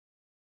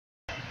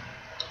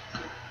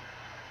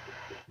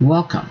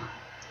Welcome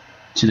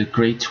to the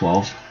Grade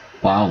 12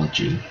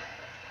 Biology,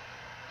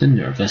 the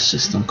Nervous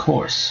System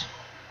course.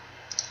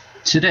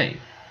 Today,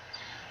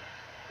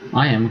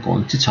 I am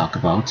going to talk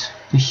about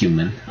the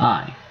human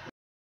eye.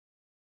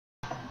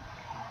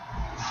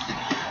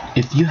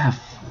 If you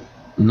have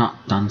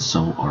not done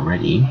so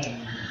already,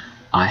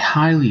 I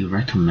highly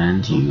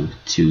recommend you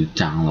to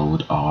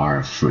download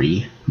our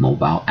free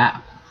mobile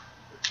app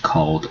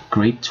called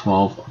Grade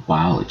 12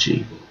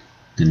 Biology,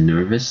 the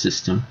Nervous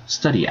System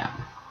Study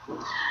app.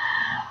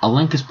 A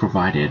link is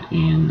provided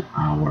in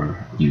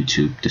our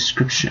YouTube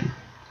description.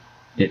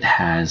 It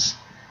has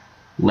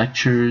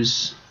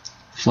lectures,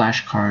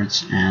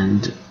 flashcards,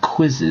 and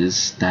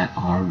quizzes that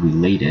are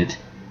related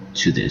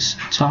to this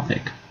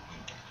topic.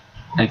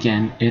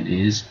 Again, it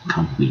is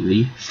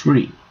completely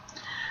free,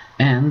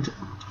 and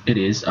it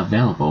is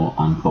available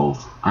on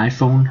both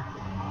iPhone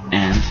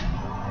and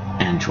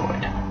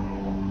Android.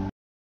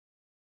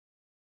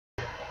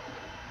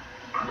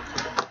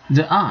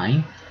 The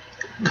eye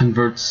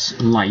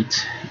converts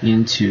light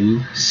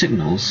into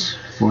signals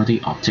for the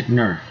optic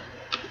nerve.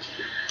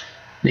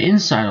 The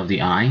inside of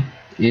the eye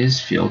is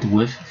filled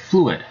with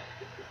fluid.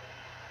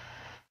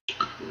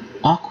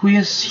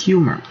 Aqueous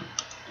humor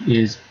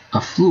is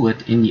a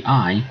fluid in the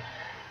eye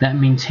that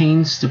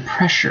maintains the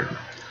pressure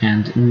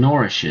and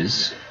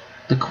nourishes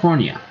the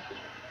cornea.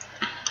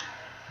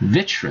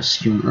 Vitreous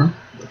humor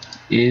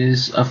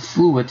is a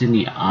fluid in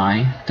the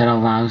eye that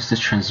allows the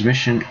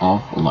transmission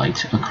of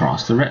light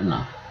across the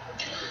retina.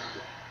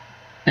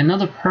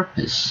 Another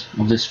purpose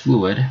of this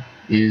fluid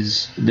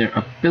is their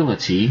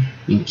ability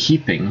in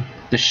keeping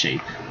the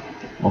shape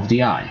of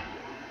the eye.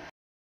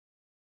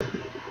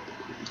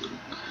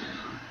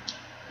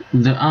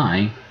 The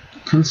eye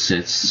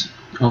consists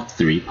of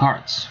three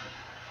parts.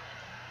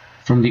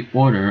 From the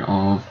order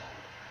of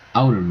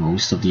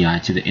outermost of the eye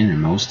to the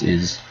innermost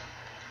is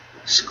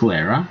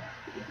sclera,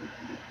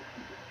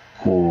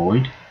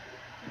 choroid,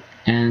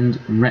 and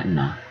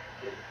retina.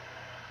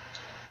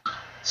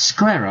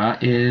 Sclera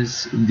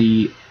is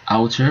the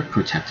outer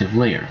protective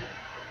layer.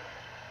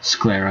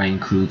 Sclera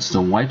includes the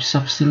white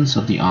substance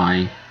of the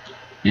eye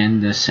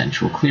and the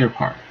central clear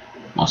part,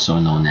 also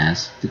known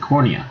as the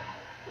cornea.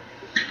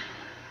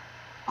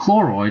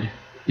 Choroid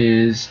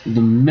is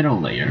the middle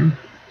layer,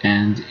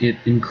 and it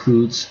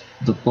includes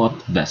the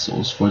blood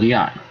vessels for the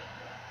eye.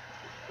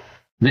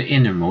 The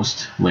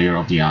innermost layer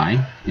of the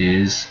eye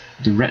is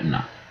the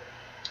retina.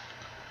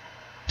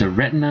 The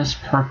retina's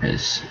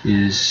purpose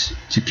is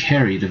to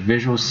carry the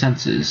visual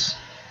senses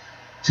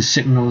to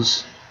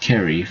signals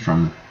carried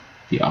from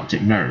the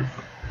optic nerve.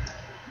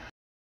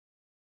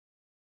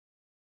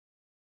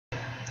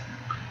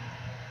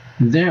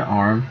 There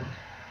are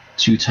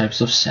two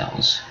types of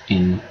cells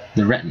in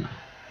the retina: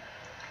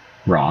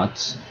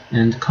 rods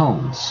and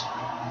cones.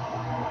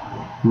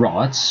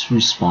 Rods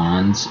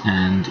responds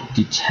and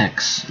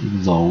detects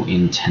low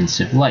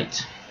intensive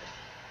light.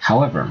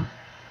 However,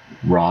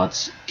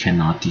 rods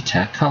cannot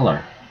detect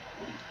color.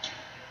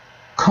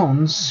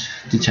 Cones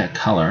detect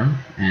color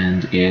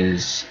and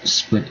is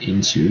split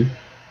into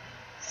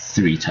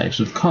three types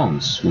of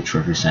cones, which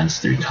represents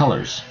three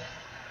colors: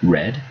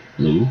 red,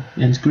 blue,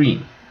 and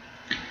green.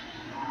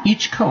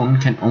 Each cone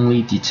can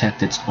only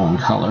detect its own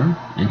color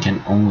and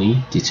can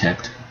only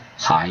detect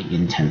high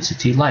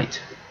intensity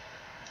light.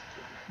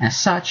 As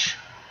such,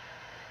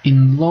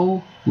 in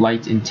low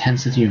light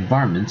intensity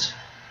environments,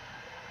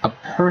 a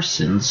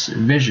person's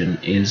vision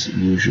is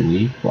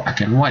usually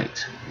black and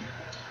white.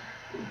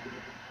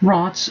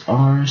 Rods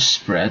are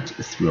spread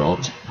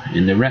throughout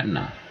in the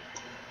retina,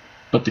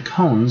 but the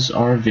cones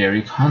are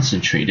very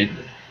concentrated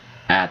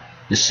at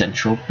the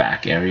central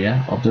back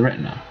area of the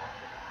retina,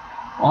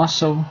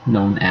 also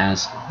known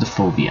as the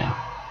fovea.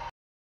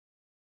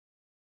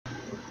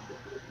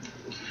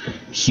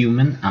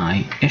 Human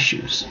eye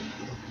issues.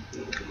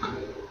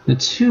 The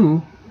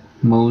two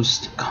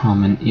most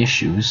common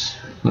issues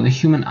for the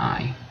human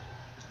eye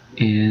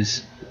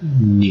is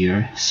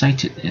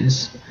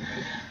nearsightedness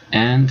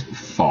and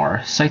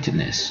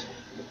farsightedness.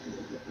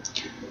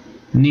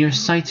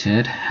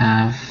 Nearsighted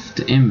have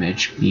the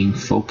image being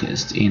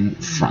focused in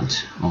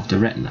front of the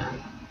retina,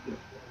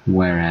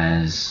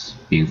 whereas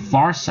being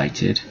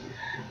farsighted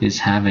is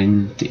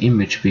having the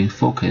image being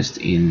focused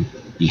in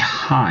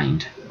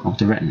behind of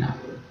the retina.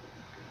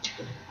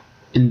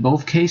 In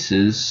both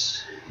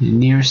cases,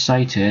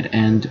 nearsighted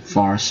and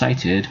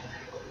farsighted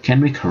can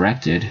be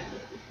corrected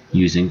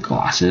using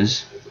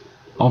glasses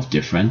of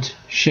different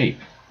shape.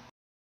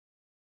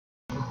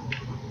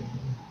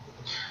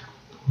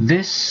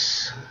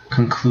 This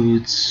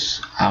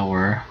concludes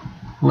our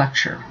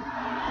lecture.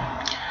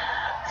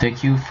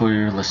 Thank you for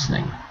your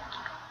listening.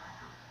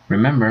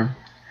 Remember,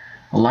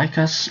 like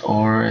us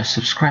or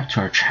subscribe to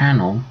our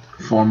channel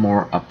for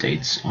more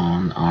updates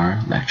on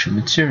our lecture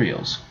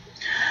materials.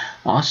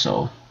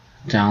 Also,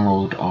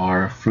 download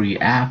our free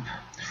app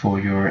for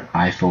your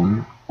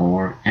iPhone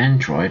or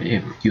Android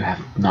if you have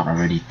not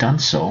already done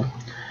so,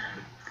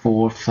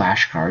 for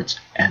flashcards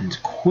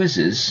and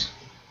quizzes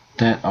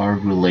that are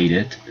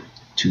related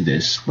to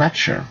this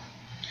lecture.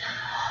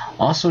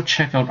 Also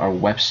check out our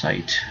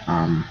website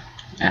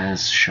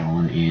as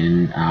shown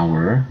in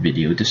our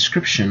video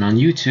description on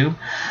YouTube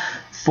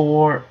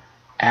for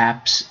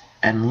apps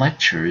and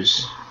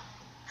lectures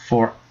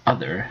for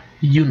other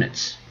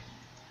units.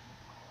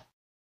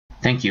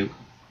 Thank you.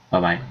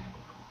 Bye-bye.